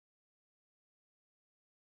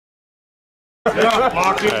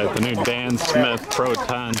Alright, the new Dan Smith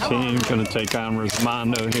Proton team going to take on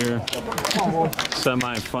Resmondo here.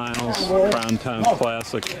 Semifinals, Proton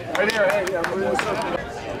Classic.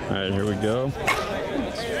 Alright, here we go.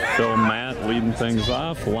 Phil Matt leading things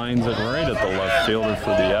off, lines it right at the left fielder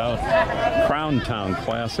for the out. Proton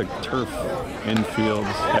Classic turf infields,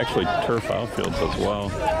 actually turf outfields as well.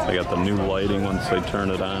 They got the new lighting once they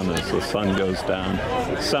turn it on as the sun goes down.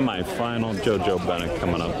 Semifinal, JoJo Bennett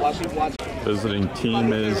coming up. Visiting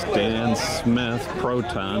team is Dan Smith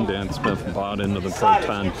Proton. Dan Smith bought into the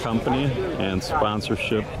Proton company and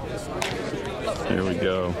sponsorship. Here we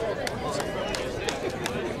go.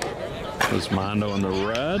 Resmondo in the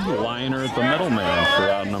red, liner at the middleman for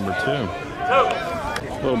out number 2.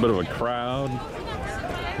 A little bit of a crowd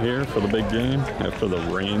here for the big game after the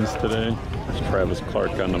rains today. There's Travis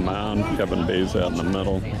Clark on the mound, Kevin Bays out in the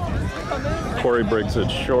middle. Corey Briggs at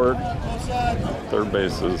short. Third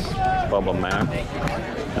base is Bubba Mack.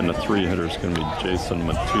 And the 3-hitter is going to be Jason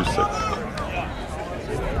Matusik.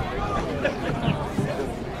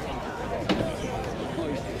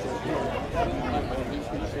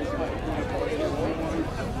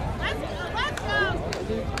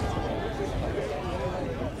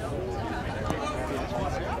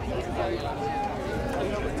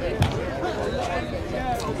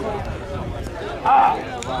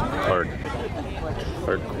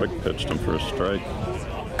 Clark quick pitched him for a strike.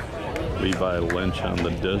 Levi Lynch on the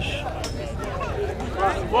dish.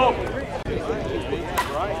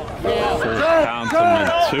 First count to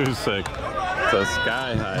Matusik. It's a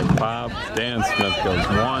sky high pop. Dan Smith goes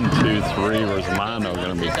 1, 2, 3. Resmondo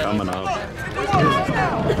going to be coming up.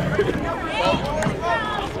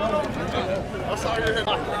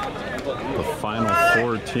 The final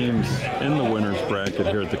 4 teams in the winner's bracket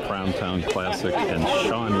here at the Crown Town Classic in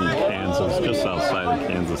Shawnee, Kansas, just outside of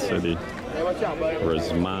Kansas City.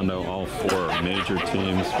 Resmondo, all 4 major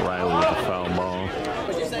teams. Riley with the foul ball.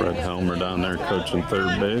 Fred Helmer down there coaching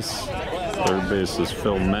third base. Third base is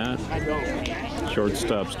Phil Matt.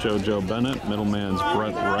 Shortstop's JoJo Bennett. Middleman's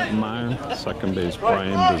Brett Rettenmeyer. Second base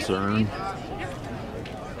Brian DeZern.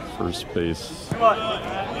 First base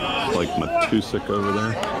like Matusik over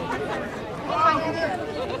there.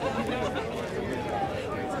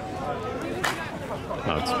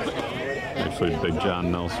 Oh, it's actually Big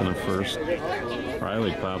John Nelson at first.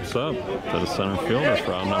 Riley pops up to the center fielder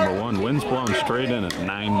for out number 1. Wind's blowing straight in at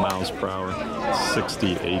 9 miles per hour,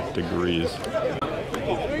 68 degrees.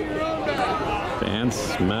 Dan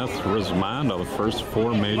Smith, Resmondo, the first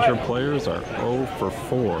 4 major players are 0 for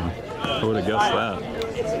 4. Who would have guessed that?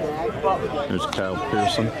 Here's Kyle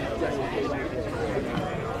Pearson.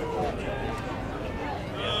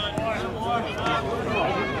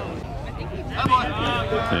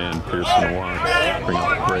 And Pearson walks, bring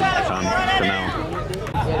up Greg Cannell.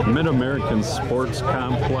 Mid-American Sports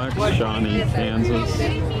Complex, Shawnee, Kansas.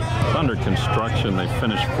 It's under construction. They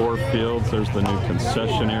finished 4 fields. There's the new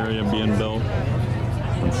concession area being built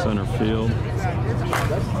in center field.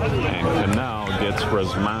 And Cannell gets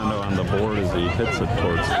Resmondo on the board as he hits it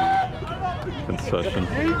towards concession.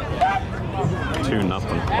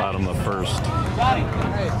 2-0, bottom of the first.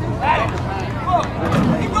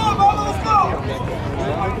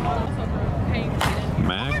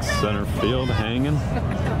 Max, center field, hanging.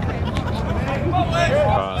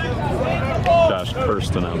 Josh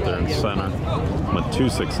Kirsten out there in center.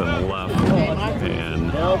 Matusik's in the left.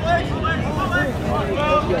 And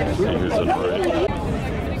here's it right.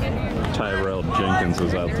 Tyrell Jenkins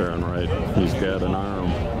is out there on right. He's got an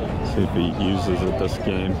arm. See if he uses it this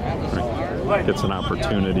game. Or gets an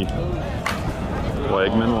opportunity.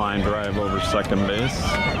 Wegman, line drive over second base.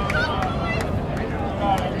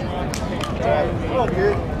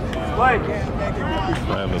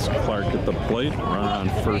 Travis Clark at the plate. Runner on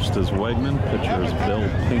first is Wegman. Pitcher is Bill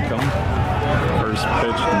Pinkham. First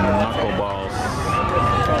pitch, knuckleballs.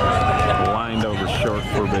 Lined over short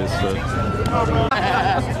for base hit.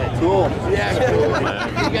 Cool. Yeah, cool.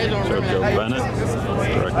 JoJo Bennett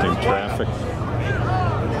directing traffic.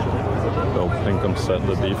 Bill Pinkham set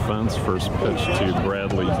the defense. First pitch to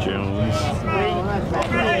Bradley Jones.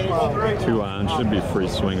 2 on, should be free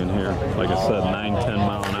swinging here. Like I said, 9-10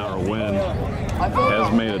 mile an hour wind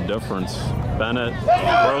has made a difference. Bennett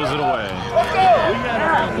throws it away.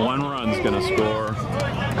 1 run's gonna score.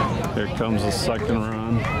 Here comes the second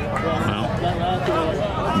run. No,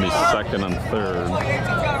 it'll be second and third.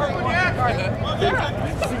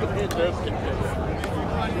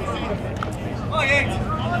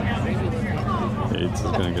 Yates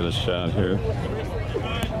is going to get a shot here.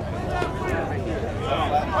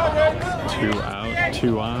 2 out,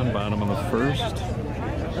 2 on, bottom of the first.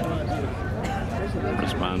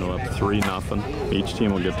 Resmondo up 3-0. Each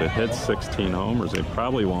team will get to hit 16 homers. They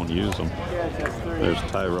probably won't use them. There's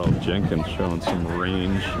Tyrell Jenkins showing some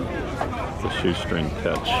range. The shoestring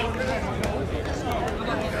catch.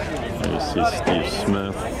 There you see Steve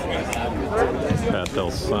Smith, Pat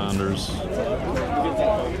Del Saunders,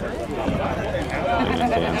 and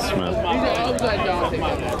Dan Smith.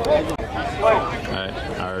 Alright,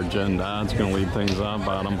 Arjen Dodd's going to lead things off,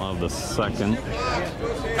 bottom of the second.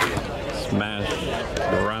 Smash,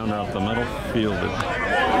 the rounder up the middle, fielded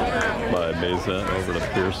by Bezet over to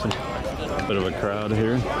Pearson. Bit of a crowd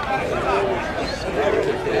here.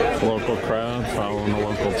 Local crowd following the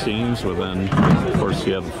local teams. Within, of course,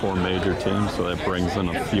 you have the 4 major teams, so that brings in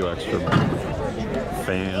a few extra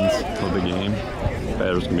fans of the game.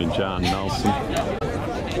 Batter's going to be John Nelson.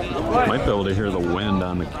 Might be able to hear the wind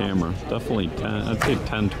on the camera. Definitely 10, I'd say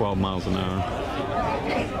 10, 12 miles an hour.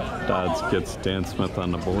 Dodds gets Dan Smith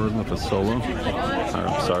on the board with a solo.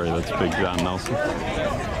 I'm sorry, that's Big John Nelson.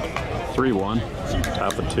 3-1,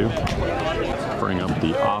 top of 2. Bring up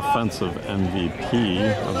the offensive MVP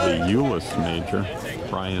of the ULIS major,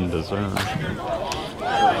 Brian DeZern.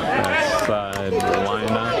 Backside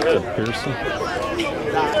lineup to Pearson.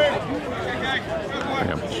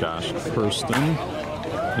 Bring up Josh Kirsten.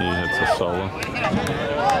 He hits a solo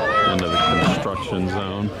into the construction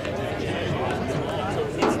zone.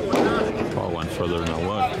 Ball went further than I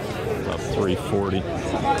looked. About 340,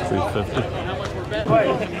 350.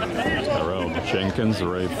 Tyrell Jenkins, the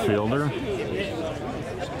right fielder.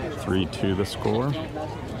 3-2 the score.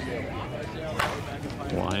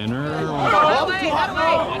 Liner.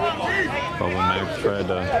 Bubba Mack tried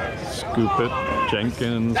to scoop it.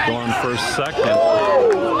 Jenkins going for second.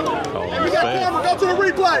 Call him safe. Go to the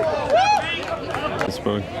replay.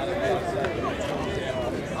 Facebook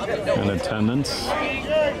in attendance.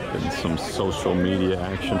 Getting some social media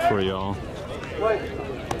action for y'all.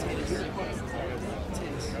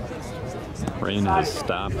 Rain has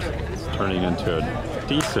stopped. It's turning into a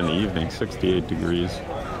decent evening, 68 degrees.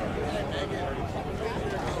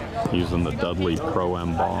 Using the Dudley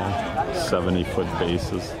Pro-M ball, 70-foot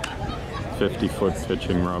bases, 50-foot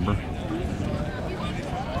pitching rubber.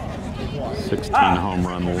 16 home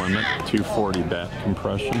run limit, 240 bat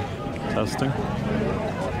compression testing.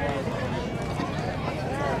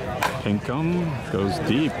 Pinkham goes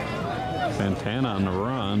deep. Santana on the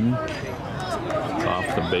run. It's off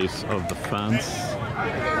the base of the fence.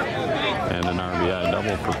 And an RBI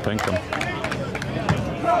double for Pinkham.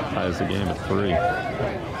 Ties the game at 3.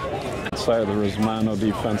 Side of the Resmondo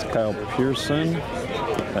defense, Kyle Pearson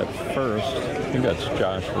at first. I think that's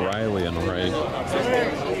Josh Riley in right.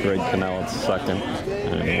 Greg Cannell at second.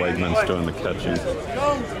 And Wegman's doing the catching.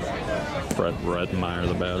 Brett Redmeyer,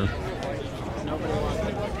 the batter.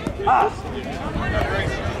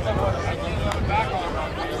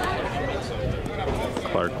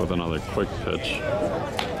 Clark with another quick pitch.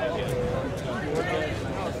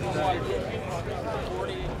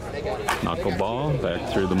 Knuckleball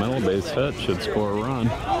back through the middle, base hit, should score a run.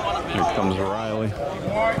 Here comes Riley.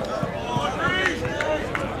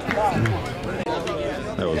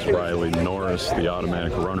 That was Riley Norris, the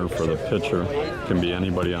automatic runner for the pitcher. Can be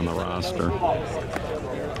anybody on the roster.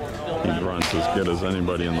 He runs as good as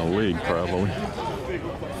anybody in the league, probably.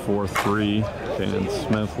 4-3, Dan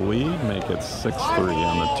Smith lead, make it 6-3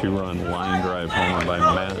 on the 2-run line drive homer by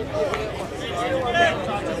Matt.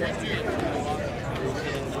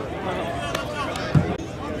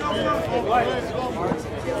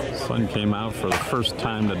 Sun came out for the first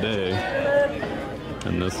time today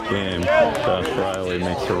in this game. Josh Riley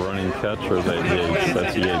makes a running catch, or is that Yates?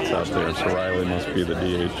 That's Yates out there, so Riley must be the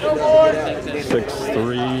DH.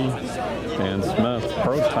 6-3, Dan Smith.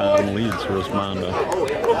 Proton leads Resmondo.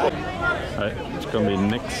 It's going to be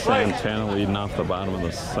Nick Santana leading off the bottom of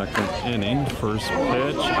the second inning. First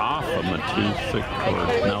pitch off of Matisse or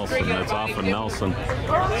Nelson. That's off of Nelson.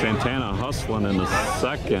 Santana hustling in the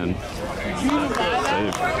second.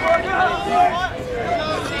 Safe.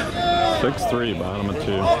 6-3, bottom of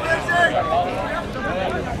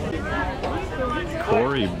 2.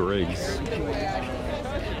 Corey Briggs.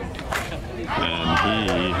 And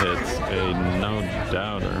he hits a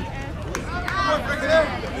no-doubter.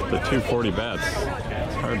 The 240 bats.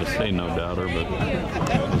 It's hard to say no-doubter, but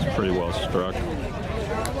it was pretty well struck.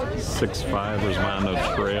 6-5, Resmondo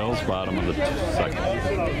trails, bottom of the second.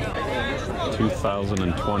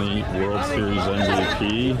 2020 World Series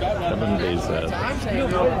MVP, Kevin Bezet.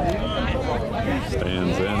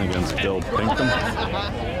 Stands in against Bill Pinkham.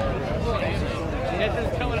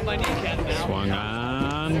 Swung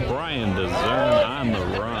on, Brian DeZern on the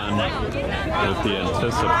run with the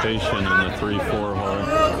anticipation in the 3-4 hole.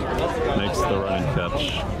 Makes the running catch.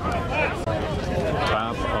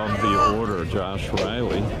 Josh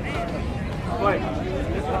Riley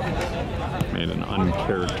made an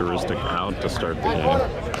uncharacteristic out to start the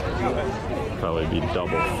game. Probably be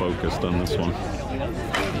double focused on this one.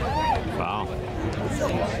 Foul.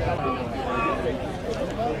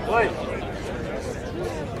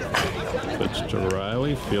 Pitch to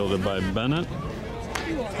Riley, fielded by Bennett.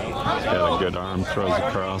 He's got a good arm, throws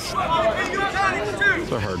across.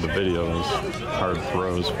 It's hard to video those hard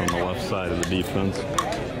throws from the left side of the defense.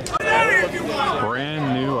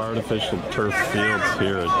 Brand new artificial turf fields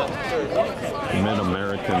here at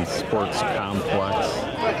Mid-American Sports Complex,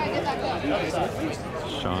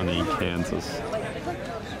 Shawnee, Kansas.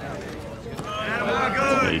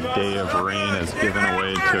 A day of rain has given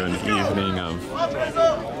way to an evening of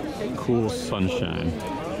cool sunshine.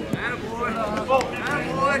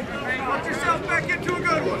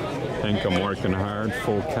 Pinkham working hard,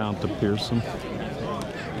 full count to Pearson.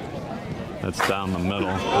 That's down the middle,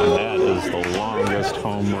 and that is the longest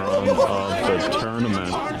home run of the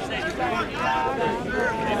tournament.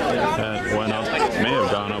 That went up, may have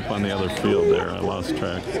gone up on the other field there, I lost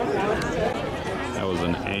track. That was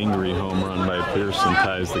an angry home run by Pearson,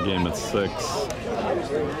 ties the game at 6.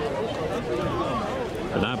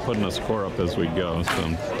 They're not putting a score up as we go, so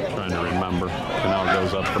I'm trying to remember. Canal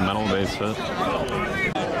goes up the middle, base hit.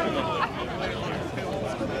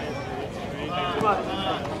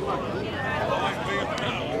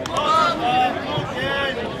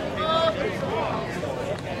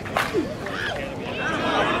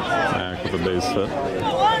 Back with a base hit.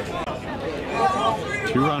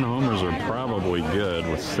 2-run homers are probably good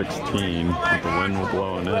with 16, with the wind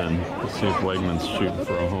blowing in. Let's see if Wegman's shooting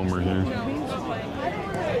for a homer here.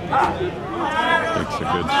 Takes a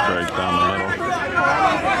good strike down the middle.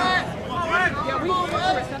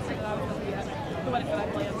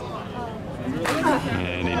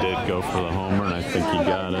 And he did go for the homer, and I think he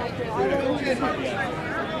got it.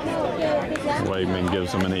 Wegman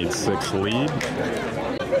gives him an 8-6 lead.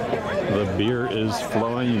 The beer is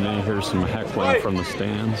flowing. You may hear some heckling from the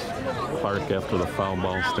stands. Clark, after the foul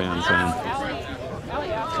ball, stands in.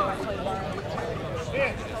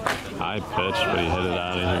 High pitch, but he hit it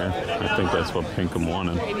out of here. I think that's what Pinkham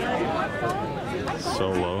wanted.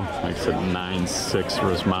 Solo makes it 9-6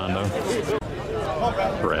 Resmondo.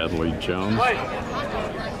 Bradley Jones.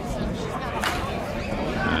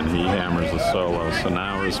 And he hammers a solo. So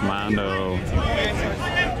now Resmondo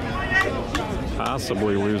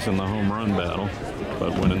possibly losing the home run battle,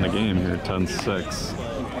 but winning the game here 10-6.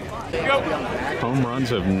 Home runs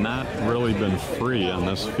have not really been free on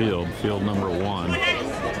this field, field number 1.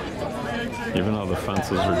 Even though the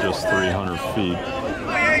fences are just 300 feet,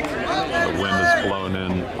 the wind has blown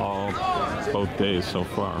in both days so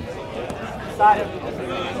far.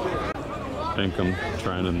 Pinkham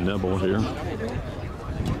trying to nibble here.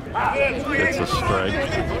 Gets a strike.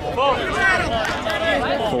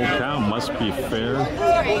 Full count, must be fair.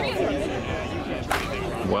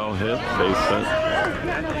 Well hit, base hit.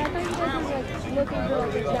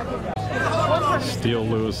 Steele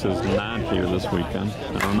Lewis is not here this weekend.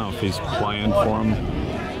 I don't know if he's playing for him.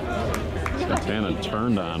 Santana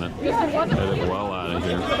turned on it. Hit it well out of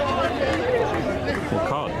here. We'll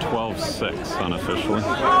call it 12-6 unofficially.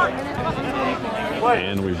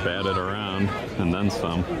 And we batted around, and then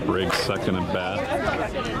some. Briggs second at bat.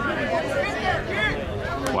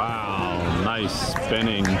 Wow, nice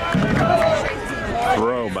spinning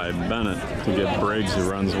throw by Bennett to get Briggs, who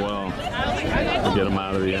runs well, to get him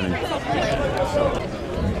out of the inning.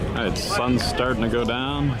 All right, sun's starting to go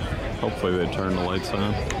down. Hopefully they turn the lights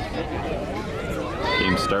on.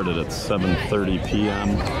 Game started at 7:30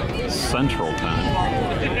 p.m. Central Time.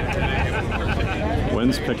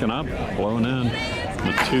 Wind's picking up, blowing in.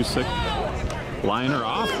 Menosse liner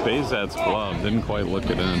off Bazat's glove, didn't quite look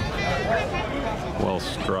it in. Well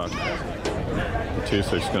struck.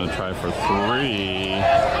 Matussik's going to try for 3.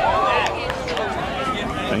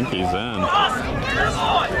 I think he's in.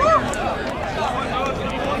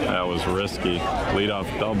 That was risky. Leadoff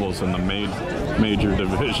doubles in the major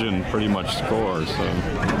division pretty much score, so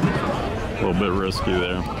a little bit risky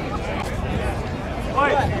there.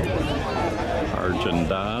 Arjun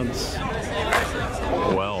Dodds,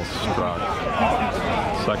 well struck.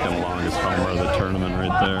 Second longest homer of the tournament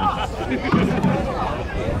right there.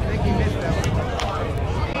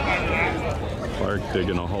 Clark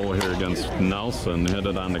digging a hole here against Nelson, hit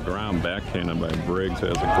it on the ground, backhanded by Briggs,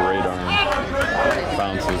 has a great arm,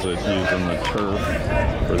 bounces it using the turf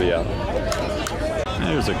for the out.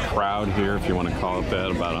 There's a crowd here, if you want to call it that,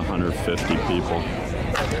 about 150 people,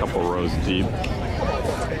 a couple rows deep.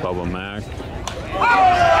 Bubba Mack,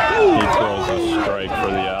 he throws a strike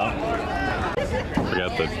for the out. We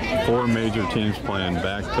got the 4 major teams playing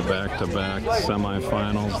back-to-back-to-back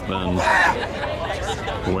semifinals, then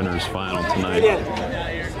winners final tonight.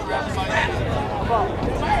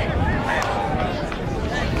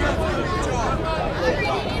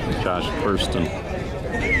 Josh Thurston.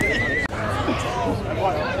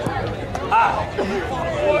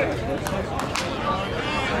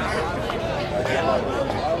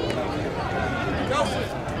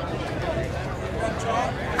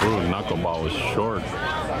 Ooh, knuckleball was short.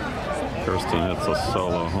 Thurston hits a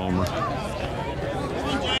solo homer.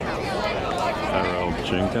 Tyrell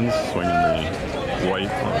Jenkins swinging the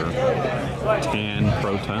white or tan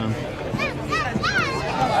Proton.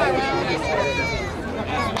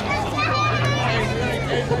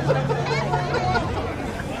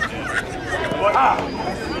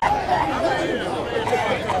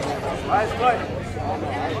 Nice play.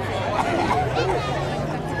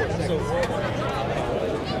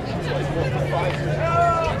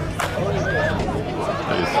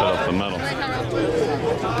 They set up the middle.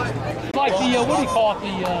 Like the, what do you call it,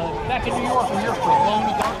 the, back in New York when you're from, blowing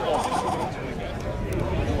the golf ball.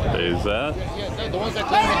 Is that? Yeah, the ones that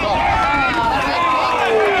clean the golf.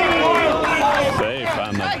 Safe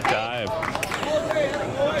on the dive.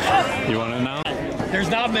 You want to know? There's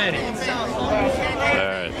not many.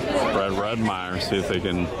 Alright, Brad Redmeyer, see if they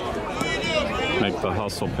can make the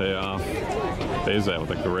hustle pay off. Bezat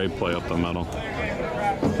with a great play up the middle.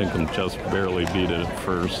 I think him just barely beat it at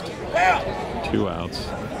first. 2 outs.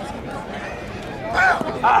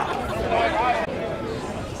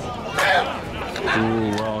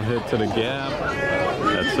 Ooh, well hit to the gap.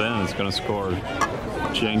 That's in. It's going to score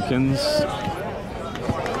Jenkins.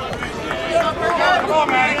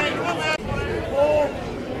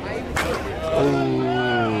 Ooh.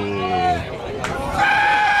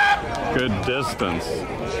 Good distance.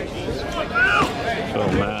 So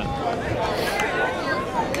Matt.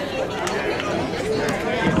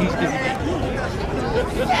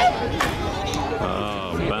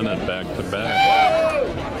 Oh, Bennett back to back.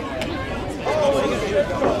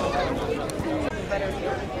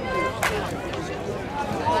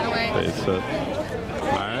 Base hit.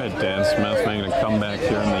 All right, Dan Smith making a comeback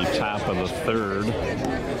here in the top of the 3rd.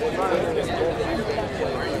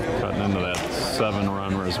 Cutting into that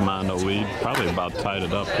 7-run Resmondo lead. Probably about tied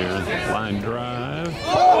it up here. Line drive.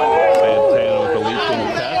 Santana with the leaping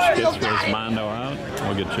catch. Gets Resmondo out.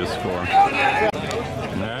 We'll get you a score.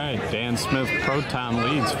 All right, Dan Smith Proton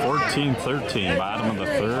leads 14-13. Bottom of the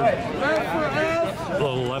 3rd.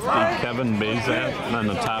 Little lefty Kevin Bezat. And on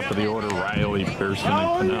the top of the order, Riley, Pearson,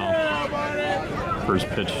 and Cannell. First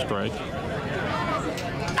pitch strike.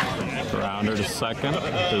 Grounder to second.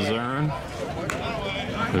 Dezern,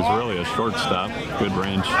 who's really a shortstop. Good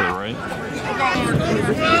range to the right.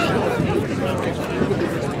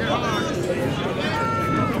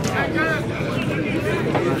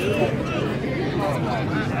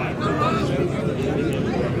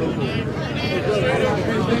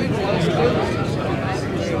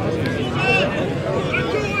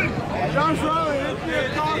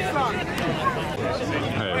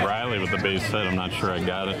 Hey, Riley with the base hit. I'm not sure I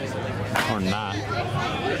got it or not.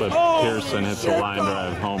 But Pearson hits a line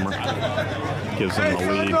drive homer. Gives him the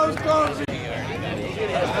lead.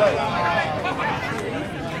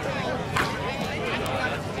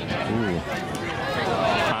 Ooh.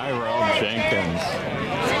 Tyrell Jenkins.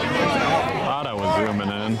 Thought I was zooming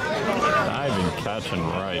in. Diving, catching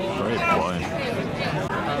right. Great play.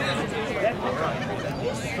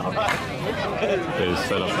 They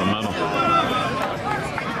set up the middle.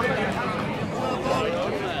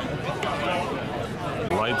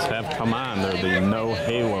 Lights have come on. They're the no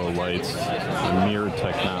halo lights, the mirror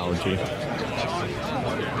technology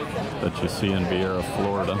that you see in Vieira,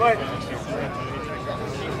 Florida.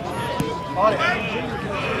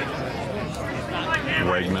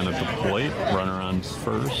 Wegman at the plate, runner on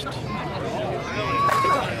first.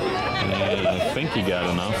 And I think he got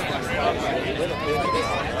enough.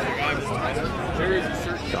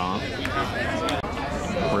 Gone.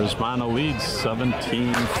 Resmondo leads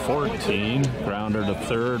 17-14. Grounder to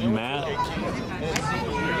 3rd, Matt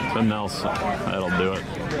to Nelson. That'll do it.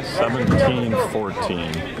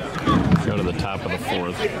 17-14. Go to the top of the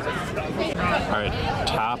 4th. All right,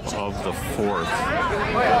 top of the 4th.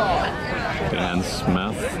 Dan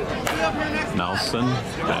Smith, Nelson,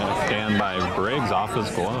 backhand by Briggs off his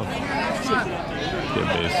glove. Good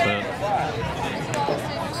base hit.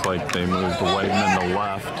 Looks like they moved Wegman to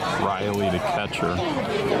left, Riley to catcher,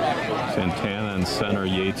 Santana in center,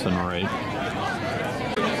 Yates in right.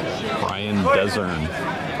 Brian Dezern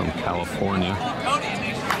from California.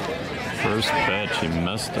 First pitch, he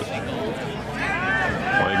missed it.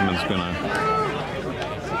 Wegman's gonna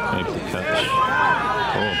Make the catch.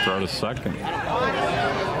 Oh, throw to second.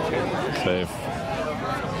 Safe.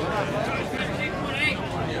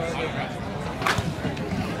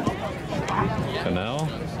 Canal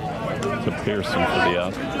to Pearson for the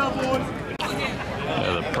out.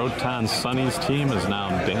 Yeah, the Proton Sonny's team is now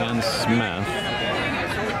Dan Smith,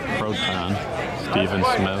 Proton, Stephen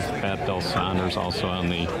Smith, Pat Del Saunders also on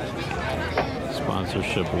the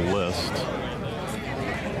sponsorship list.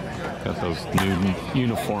 Got those new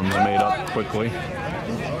uniforms made up quickly.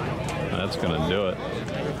 That's going to do it.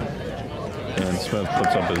 And Smith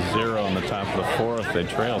puts up a 0 on the top of the fourth. They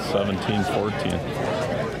trail 17-14.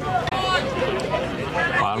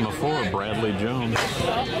 Bottom of 4, Bradley Jones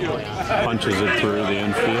punches it through the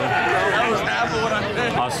infield.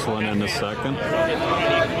 Hustling in the second.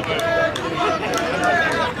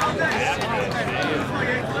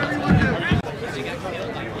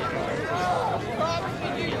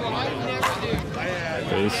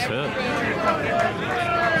 Base hit.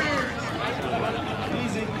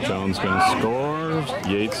 Jones gonna score.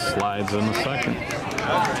 Yates slides in the second.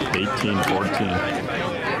 18-14.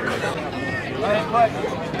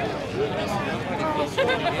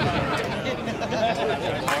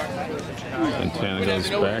 Santana goes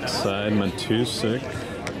backside. Menosse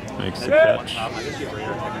makes the catch.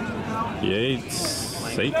 Yates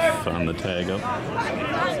safe on the tag up.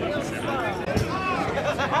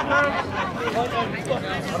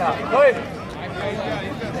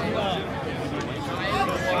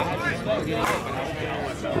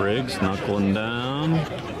 Briggs knuckling down.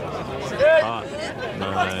 Caught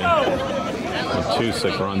by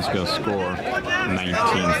Menosse. Run's going to score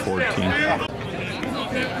 19-14.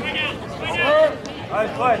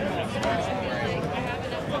 Nice play.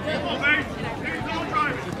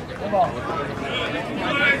 Come on.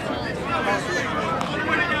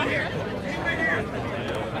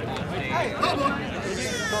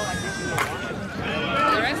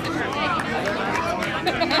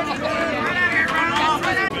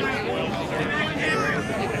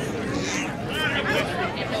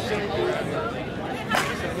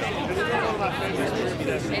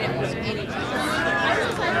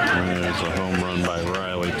 There's a home run by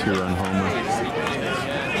Riley, 2-run homer.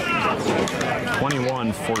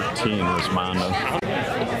 21-14 Resmondo.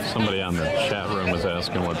 Somebody on the chat room was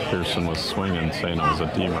asking what Pearson was swinging, saying it was a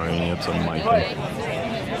D-Marine. It's a Michael.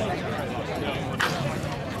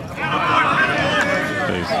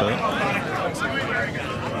 Base hit.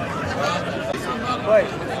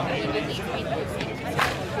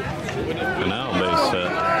 Canal base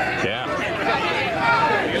hit. Yeah.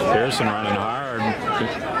 Pearson running hard.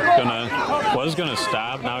 Was gonna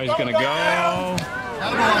stop. Now he's gonna go.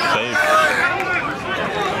 Safe.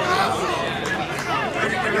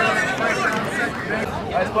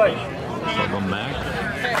 Nice play. Bubba Mac.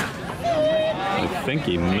 I think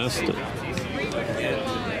he missed it.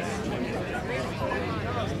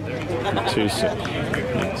 Menosse.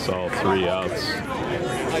 It's all 3 outs.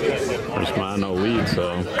 Resmondo lead,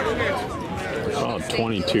 so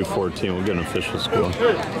 22-14. We'll get an official score.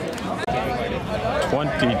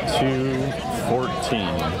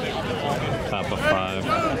 22-14. Top of 5.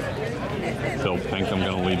 Bill Pinkham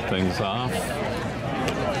going to lead things off.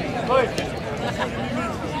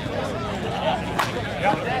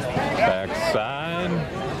 Backside.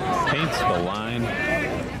 Paints the line.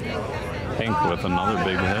 Pink with another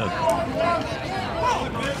big hit.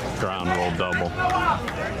 Ground roll double.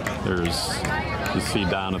 There's, you see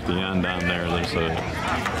down at the end down there, there's a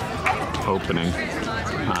opening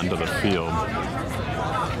onto the field.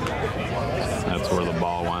 That's where the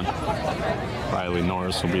ball went. Riley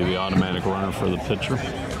Norris will be the automatic runner for the pitcher.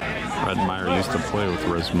 Red Meyer used to play with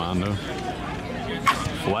Resmondo.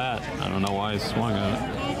 Flat. I don't know why he swung at it.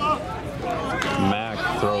 Mac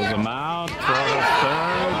throws him out. Throw to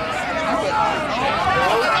third.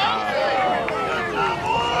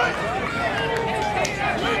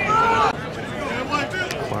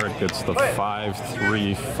 Clark gets the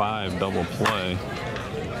 5-3-5 double play.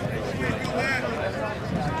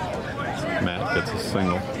 Matt gets a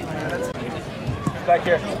single. Back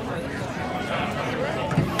here.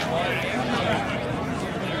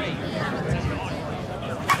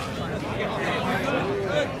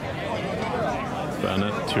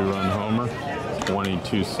 Bennett, 2-run homer,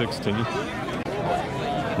 22-16.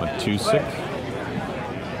 Menosse.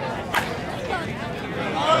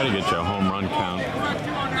 Try to get you a home run count.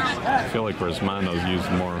 I feel like Resmondo's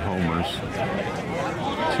used more homers.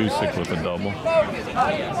 Menosse with a double.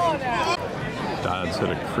 Dodds hit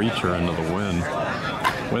a creature into the wind.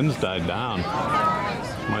 Wind's died down.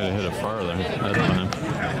 Might have hit it farther that time.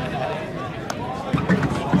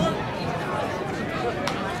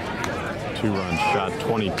 Two-run shot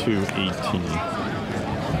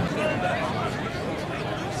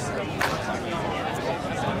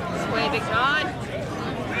 22-18. Way big John.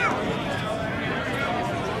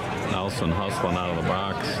 Nelson hustling out of the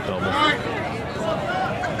box, double.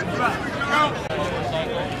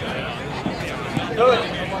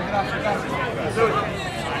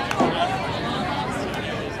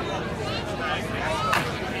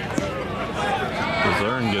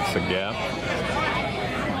 Zern gets the gap.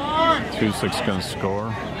 2-6 gonna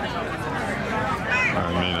score.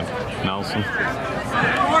 Nelson.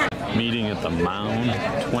 Meeting at the mound,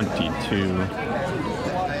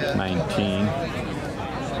 22-19.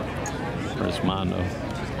 Resmondo.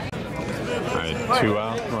 All right, 2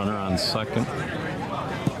 out, runner on second.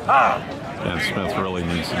 Dan Smith really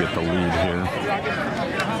needs to get the lead here.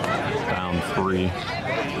 Down 3.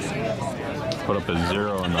 Put up a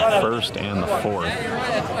 0 in the first and the fourth.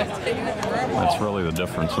 That's really the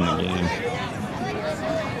difference in the game.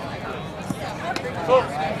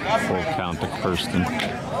 Full count to Kirsten.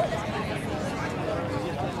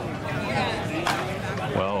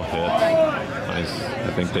 Well hit. Nice.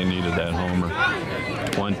 I think they needed that homer.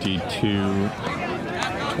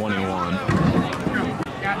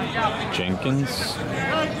 22-21. Jenkins.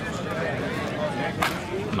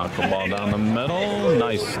 Knuckleball down the middle.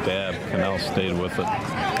 Nice stab. Cannell stayed with it.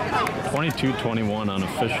 22-21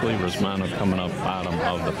 unofficially. Resmondo coming up bottom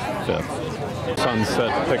of the 5th.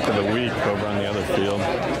 Sunset pick of the week over on the other field. A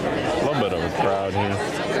little bit of a crowd here. A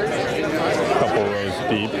couple rows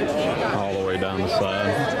deep, all the way down the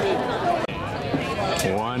side.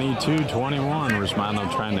 22-21. Resmondo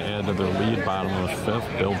trying to add to their lead, bottom of the 5th.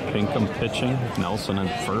 Bill Pinkham pitching. Nelson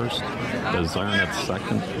at first. Zern at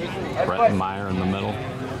second. Brett Meyer in the middle.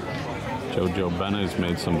 JoJo Bennett's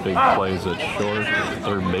made some big plays at short.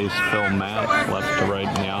 Third base, Phil Matt. Left to right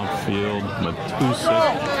in the outfield.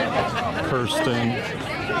 Matusik, Kirsten,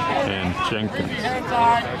 and Jenkins.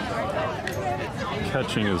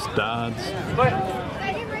 Catching is Dodds.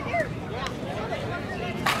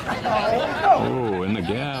 Oh, in the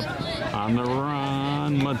gap. On the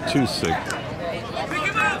run, Matusik.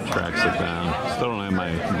 Tracks it down. Still don't have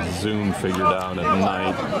my zoom figured out at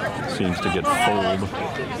night. Seems to get fold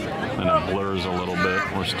and it blurs a little bit.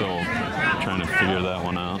 We're still trying to figure that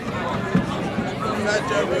one out.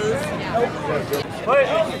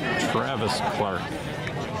 Travis Clark.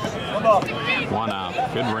 1 out.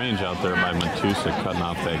 Good range out there by Matusik cutting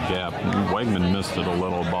off that gap. Wegman missed it a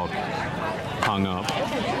little, about hung up.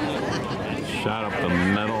 Shot up the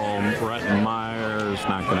middle. Brett Myers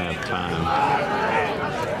not going to have time.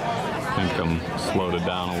 Pinkham slowed it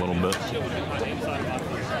down a little bit.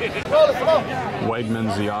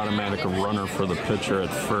 Wegman's the automatic runner for the pitcher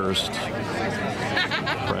at first.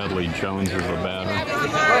 Bradley Jones is the batter.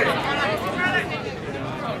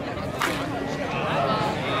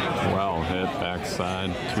 Well hit,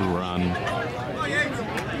 backside, 2-run.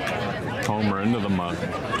 Homer into the mud,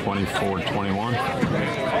 24-21.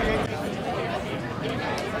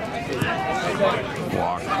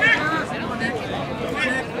 Walk.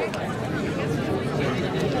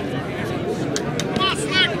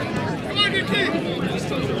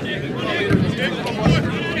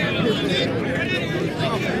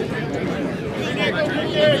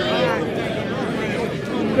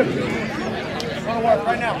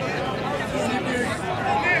 Right now.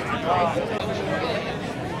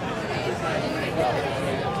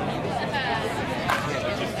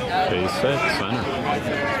 Base hit, center.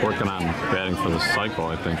 Working on batting for the cycle,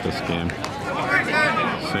 I think, this game.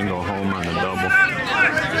 Single homer and a double.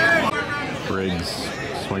 Briggs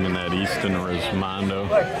swinging that Easton Resmondo.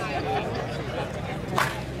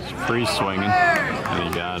 Free swinging, and he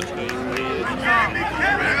got it.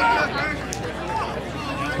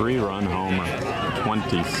 3-run homer,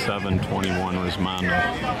 27-21 Resmondo.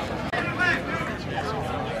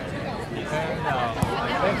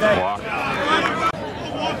 Walk.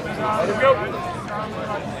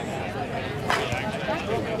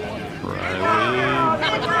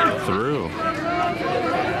 Riley through.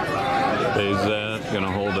 Bezat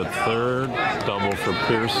gonna hold at third. Double for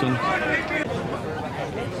Pearson.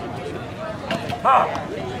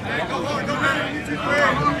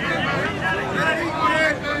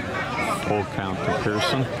 Full count to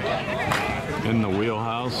Pearson. In the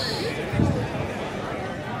wheelhouse.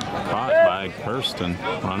 Caught by Kirsten.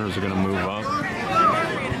 Runners are gonna move up.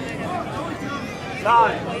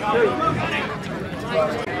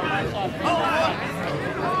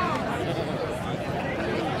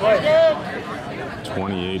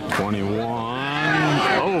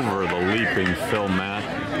 28-21 over the leaping Phil Matt.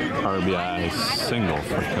 RBI single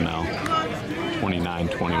for Cannell.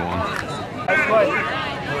 29-21.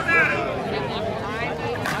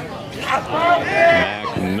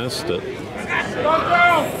 Mac missed it.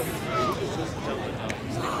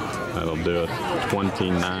 That'll do it.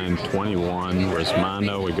 29-21.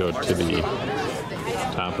 Resmondo, we go to the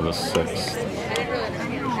top of the 6th.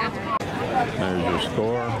 There's your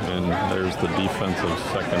score, and there's the defensive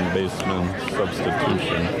second baseman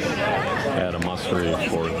substitution. Adam Ussery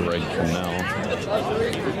for Greg Cannell.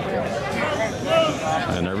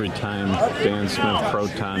 And every time Dan Smith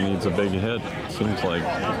Proton needs a big hit, it seems like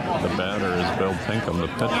the batter is Bill Pinkham, the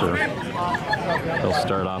pitcher. They'll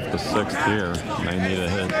start off the 6th here. They need a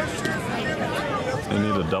hit. They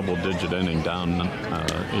need a double-digit inning, down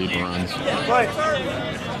 8 runs.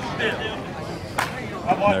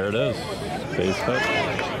 There it is. Base hit.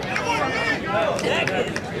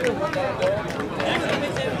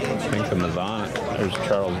 Pinkham is on it. There's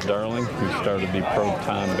Charles Darling, who started the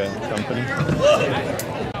Proton Bat Company.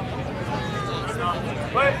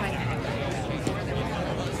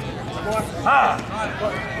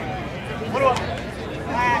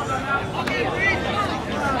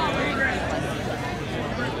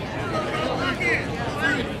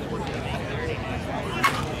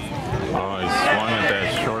 Oh, he swung at that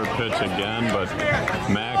short pitch again, but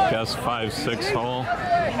Mac guessed 5-6 hole.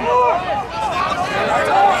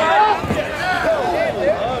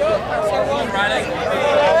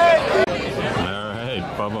 All right,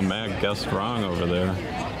 Bubba Mac guessed wrong over there.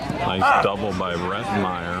 Nice double by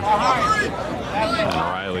Rettenmeyer. And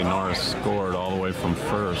Riley Norris scored all the way from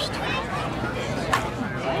first.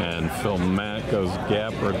 And Phil Matt goes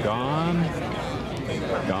gapper gone.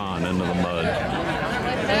 Gone into the mud.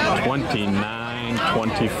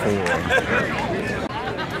 29-24.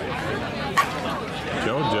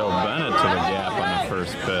 JoJo Bennett to the gap on the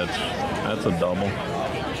first pitch. That's a double.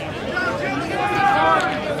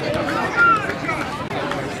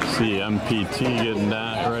 See MPT getting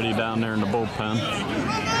ready down there in the bullpen.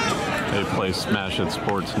 They play Smash It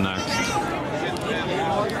Sports next.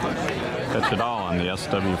 Catch it all on the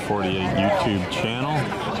SW48 YouTube channel.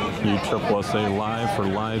 USSSA Live for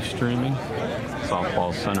live streaming.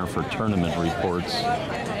 Softball Center for tournament reports.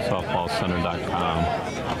 Softballcenter.com.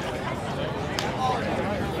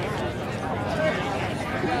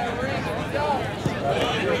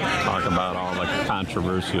 Talk about all the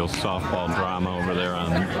controversial softball drama over there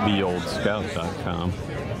on theoldscout.com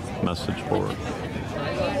message board.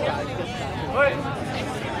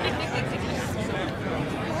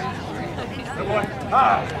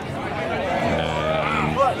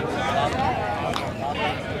 And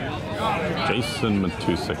Jason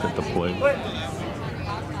Matusik at the plate.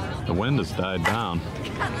 The wind has died down.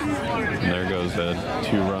 And there goes that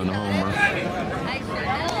 2-run homer.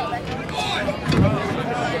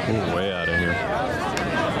 Ooh, way out of here.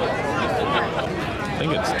 I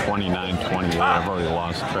think it's 29-28. I've already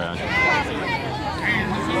lost track.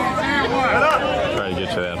 Try to get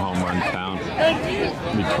you that home run count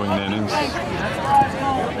between innings.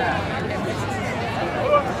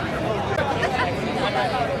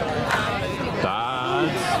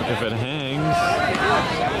 Dodds, if it hangs.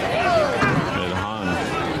 It hung.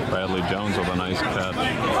 Bradley Jones with a nice catch.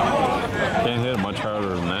 Can't hit it much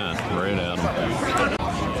harder than that. Right at him.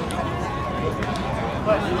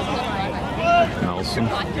 Nelson.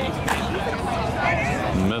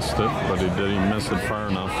 Missed it, but he miss it far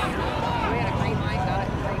enough.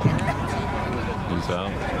 He's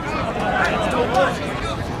out.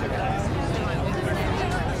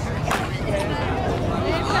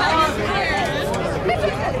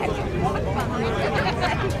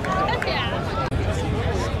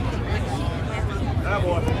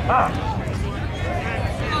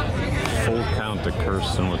 Full count to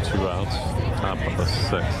Kirsten with 2 outs. Top of the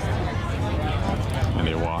 6th. And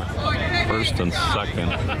he walked. First and second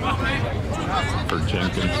for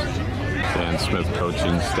Jenkins. Dan Smith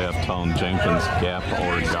coaching staff telling Jenkins gap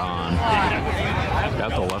or gone.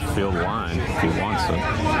 Got the left field line if he wants it.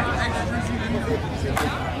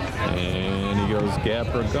 And he goes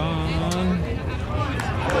gap or gone.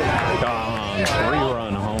 Gone.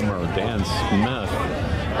 3-run homer. Dan Smith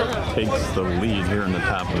takes the lead here in the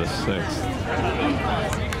top of the 6th.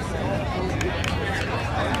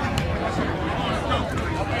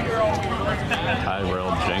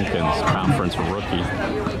 Tyrell Jenkins, conference rookie,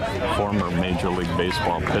 former Major League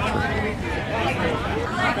Baseball pitcher.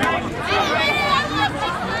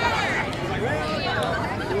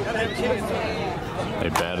 They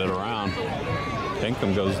bat it around.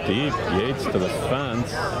 Pinkham goes deep. Yates to the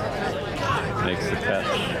fence. Makes the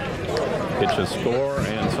catch. Gets a score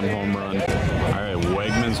and some home run. All right,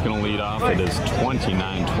 Wegman's going to lead off. It is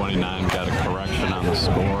 29-29. Got a correction on the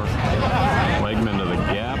score. Wegman to the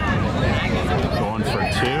gap. Going for 2.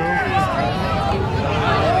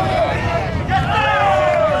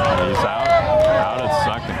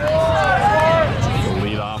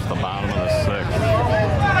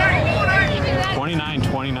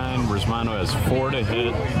 game. Resmondo has 4 to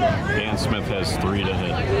hit. Dan Smith has 3 to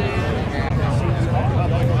hit.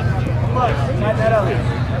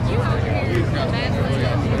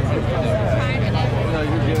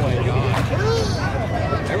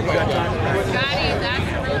 Johnny,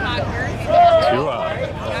 that's real hot. 2 out.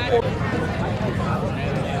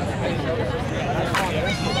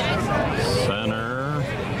 Center.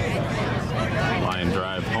 Line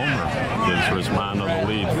drive homer gives Resmondo the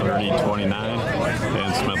lead, 30-29.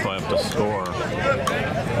 Dan Smith will have to score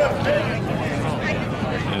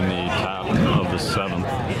in the top of the 7th.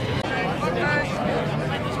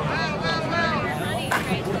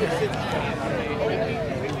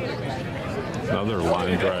 Another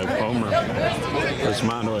line drive homer.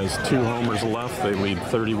 Resmondo has 2 homers left. They lead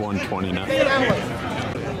 31-29.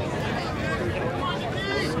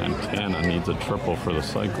 Santana needs a triple for the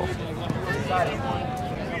cycle.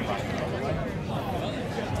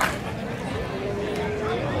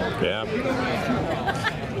 Gap.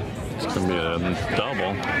 It's going to be a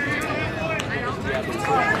double.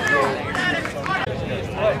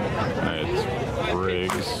 Alright,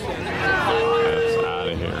 Briggs. That's out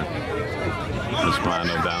of here.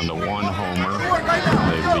 Resmondo down to 1 homer.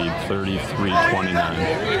 They lead 33-29.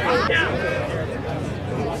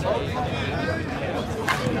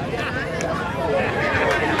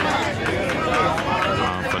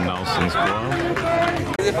 Off of Nelson's glove.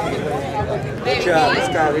 Good job, this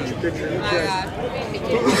guy. Read your picture.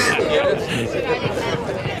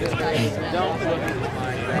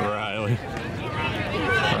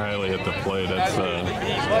 Riley at the plate. That's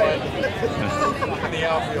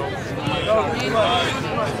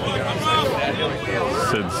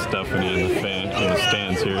Sid Stephanie in the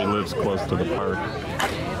stands here. He lives close to the park.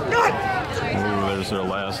 Ooh, there's their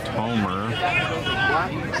last homer,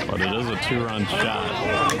 but it is a 2-run shot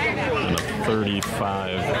and a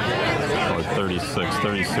 35 or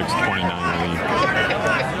 36-29 lead.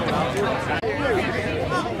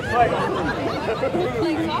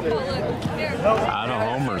 Out of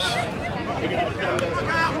homers.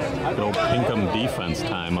 Go Pinkham defense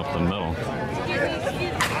time up the middle.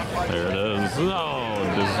 There it is. Oh,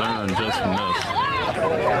 Discern just missed.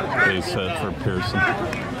 Base hit for Pearson.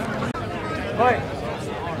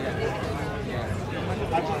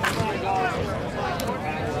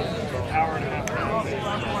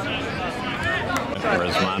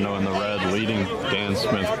 Resmondo in the red, leading Dan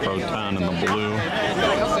Smith, Proton in the blue.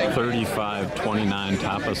 35-29,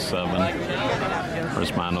 top of 7.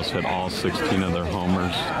 Resmondo's hit all 16 of their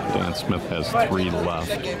homers. Dan Smith has 3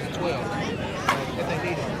 left.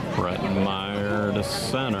 Brett Meyer to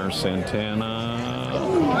center. Santana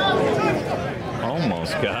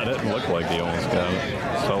almost got it. Looked like he almost got it.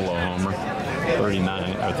 Solo homer.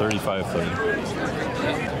 35-30.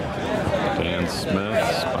 Dan Smith,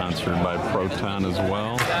 sponsored by Proton as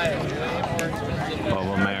well.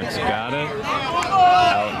 Bubba Max got it.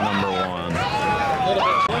 Out number 1.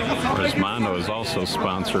 Resmondo is also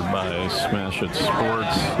sponsored by Smash It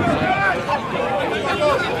Sports,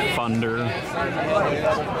 Thunder,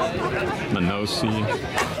 Menosse,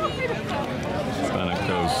 then it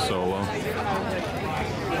goes solo.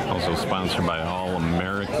 Also sponsored by All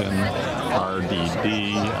American, RDD,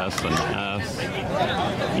 S&S,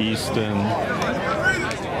 Easton.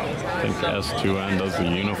 I think S2N does the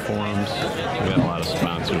uniforms. We got a lot of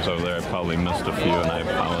sponsors over there. I probably missed a few and I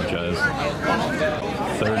apologize.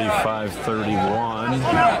 35-31.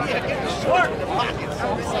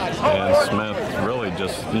 And Smith really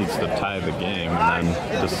just needs to tie the game and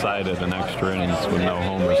then decided in extra innings with no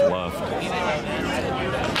homers left.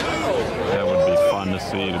 That would be fun to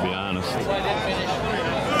see, to be honest.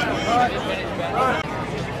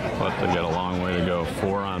 But they got a long way to go.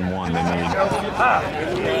 4-on-1 they need.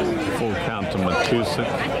 Full count to Matusic.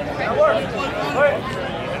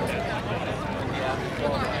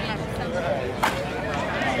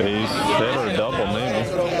 Base hit or double maybe.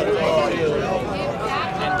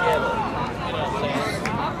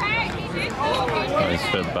 Nice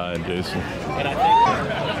hit by Jason.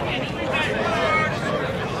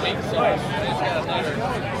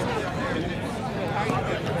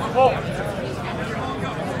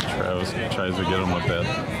 Travis tries to get him with that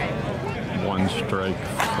 1-strike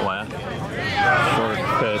flat short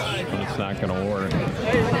pitch, but it's not going to work.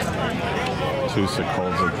 Tusick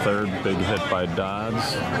holds at third. Big hit by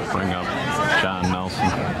Dodds. Bring up John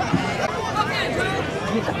Nelson.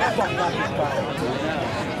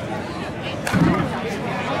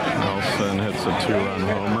 Nelson Jason hits a 2-run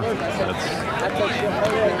homer. That's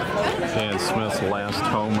Dan Smith's last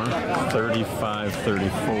homer,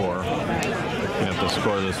 35-34. You have to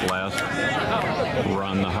score this last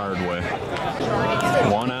run the hard way.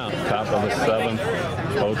 1 out, top of the 7th.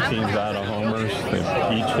 Both teams out of homers.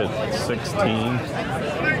 They've each hit 16.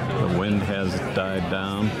 The wind has died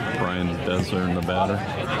down. Brian Desler in the batter.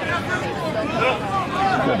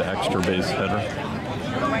 Good extra base hitter.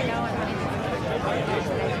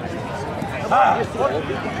 That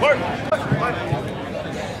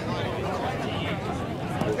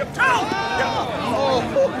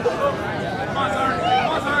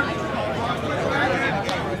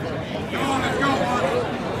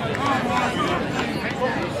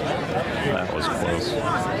was close.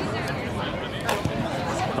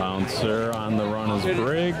 Bouncer on the run is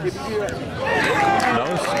Briggs.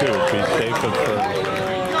 No scoop. He's safe at first.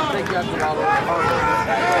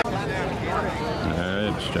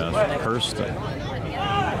 Alright, it's Josh Kirsten.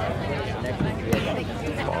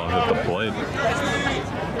 Ball hit the plate.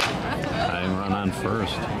 Tying run on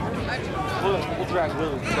first.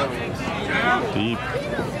 Deep,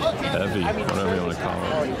 heavy, whatever you want to call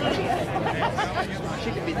it.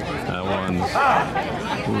 That one's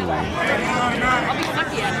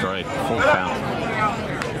strike, full count.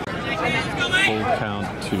 Full count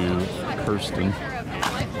to Kirsten.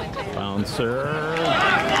 Bouncer.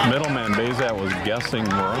 Middleman Bazat was guessing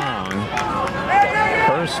wrong.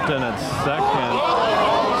 Kirsten at second.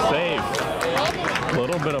 Safe. A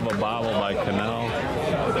little bit of a bobble by Cannell.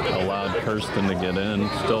 Allowed Kirsten to get in.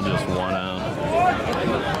 Still just 1 out.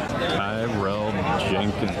 Tyrell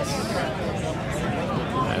Jenkins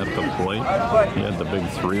at the plate. He had the big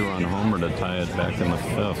 3-run homer to tie it back in the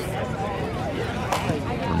 5th.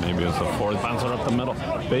 Or maybe it was the 4th. Bouncer up the middle.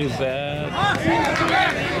 Bazat.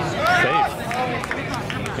 Safe.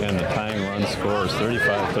 And the tying run scores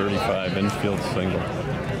 35-35. Infield single.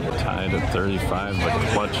 Tied at 35. The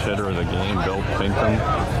clutch hitter of the game, Bill Pinkham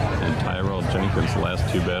and Tyrell Jenkins, last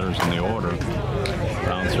 2 batters in the order.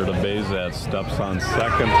 Bouncer to Bazat, steps on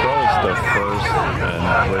second, throws to first,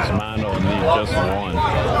 and Resmondo need just 1.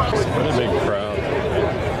 Pretty big crowd.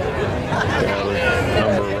 Yeah, the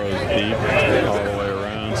number rows deep all the way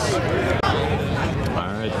around.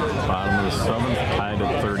 All right, bottom of the 7th, tied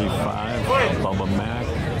at 35. Bubba Mack.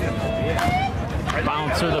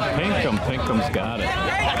 Bouncer to Pinkham. Pinkham's got it.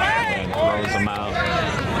 And throws him out.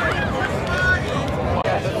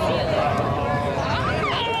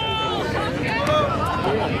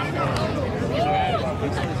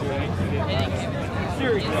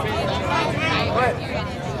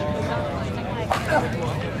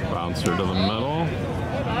 Bouncer to the middle.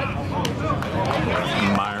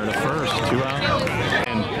 Meyer to first. 2 out.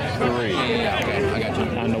 And 3. I got you.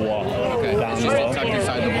 On the wall. Okay. Down the wall. Tucked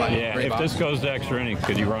inside the plate. Yeah, if this goes to extra innings,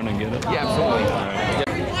 could you run and get it? Yeah, absolutely. All right.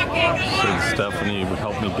 Should Stephanie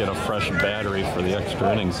help me get a fresh battery for the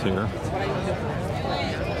extra innings here.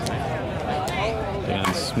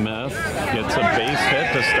 Dan Smith gets a base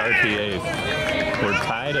hit to start the 8th. We're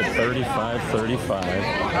tied at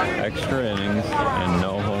 35-35, extra innings, and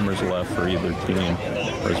no homers left for either team.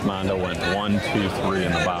 Resmondo went 1-2-3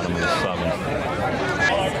 in the bottom of the 7th.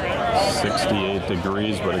 68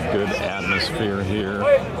 degrees, but a good atmosphere here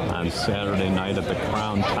on Saturday night at the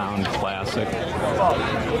Crown Town Classic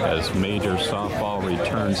as major softball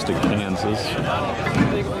returns to Kansas.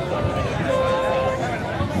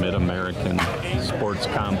 Mid-American Sports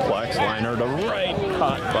Complex. Liner to right,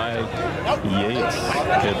 caught by Yates.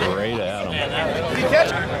 Hit right at him.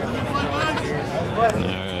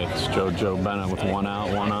 It's JoJo Bennett with 1 out,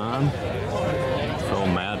 1 on. Phil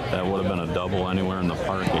Matt, that would have been a double anywhere in the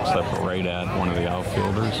park except right at one of the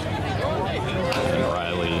outfielders.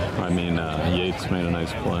 And Yates made a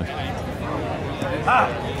nice play.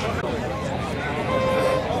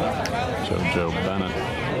 JoJo Bennett.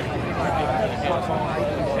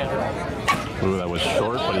 Ooh, that was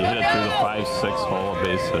short, but he hit it through the 5-6 hole, a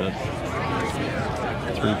base hit.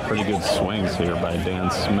 3 pretty good swings here by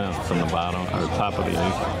Dan Smith from the bottom, or top of the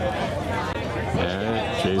 8th.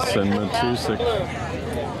 There, Jason Matusik.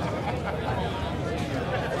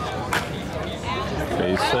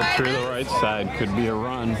 Base hit through the right side, could be a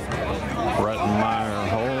run. Rettenmeyer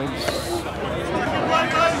holds.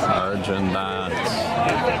 Argendots.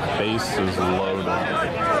 Base is loaded.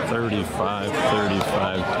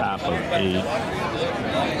 35-35, top of 8.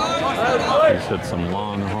 He's hit some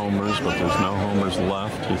long homers, but there's no homers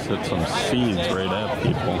left. He's hit some seeds right at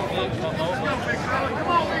people.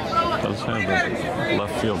 Does have the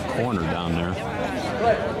left field corner down there.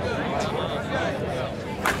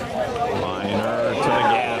 Liner to the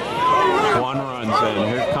gap. 1 runs in.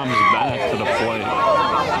 Here comes Bennett to the plate.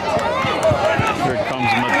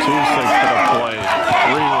 comes Menosse to the plate.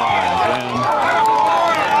 3 runs in.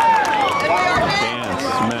 Dan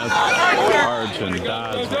Smith, Arjun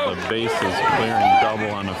Dodds with the bases clearing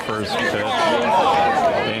double on the first pitch.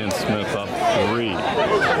 Dan Smith up 3.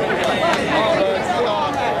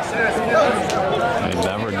 They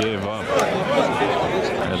never gave up.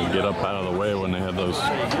 Had to get up out of the way when they had those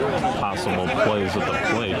possible plays at the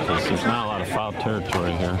plate because there's not a lot of foul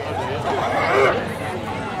territory here.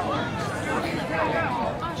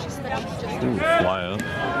 Ooh, fly up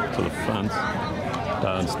to the fence.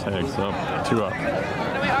 Dodds tags up. 2 up.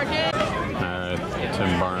 Alright,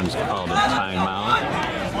 Tim Barnes called a timeout.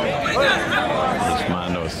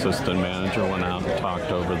 Resmondo assistant manager went out and talked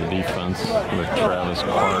over the defense with Travis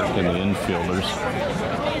Clark and the infielders.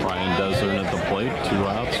 Ryan Desert at the plate, 2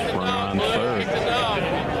 outs, runner on third.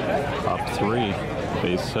 Up 3,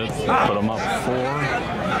 base hit, put them up 4.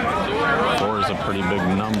 4 is a pretty big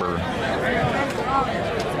number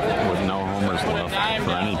with no homers left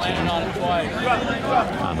for any team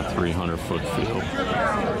on a 300-foot field. I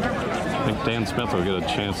think Dan Smith will get a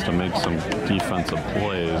chance to make some defensive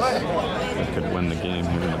plays that could win the game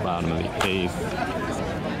here in the bottom of the 8th.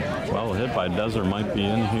 Well, hit by Desert might be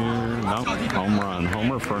in here. Nope, home run.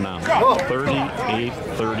 Homer for now.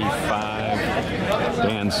 38-35.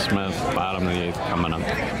 Dan Smith, bottom of the 8th coming up.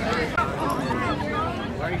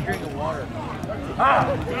 Why are you drinking water?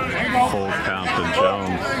 Full count to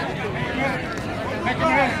Jones.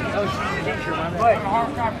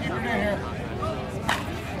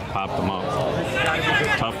 Popped him up.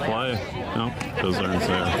 Tough play. Nope, Dessert's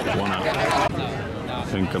there. 1 out.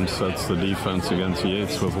 Pinkham sets the defense against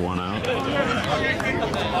Yates with 1 out.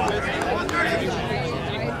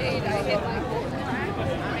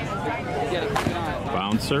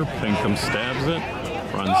 Bouncer, Pinkham stabs it,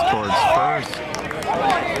 runs towards first,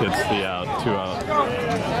 gets the out, 2 out.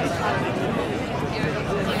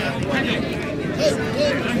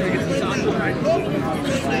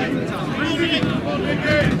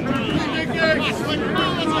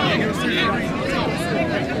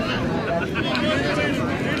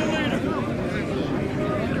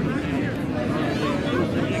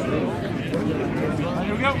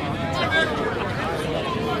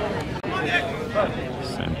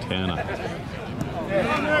 Santana.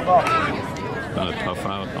 It's been a tough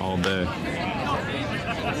out all day.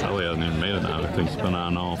 Probably hasn't even made it out. I think he's been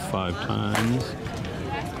on all 5 times.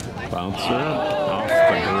 Bouncer off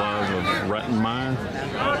the glove of Rettenmeyer.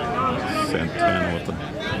 Santana with a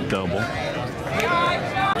double.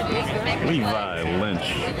 Levi Lynch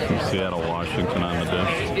from Seattle, Washington on the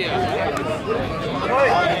dish.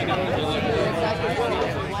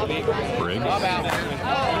 Briggs. I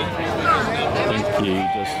think he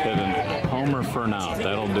just hit a homer for an out.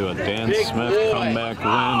 That'll do it. Dan Smith comeback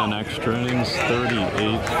win in extra innings,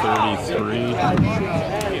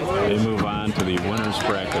 38-33. They move on to the winners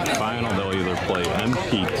bracket final. They'll either play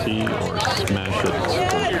MPT or Smash It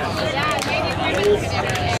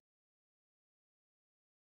Sports.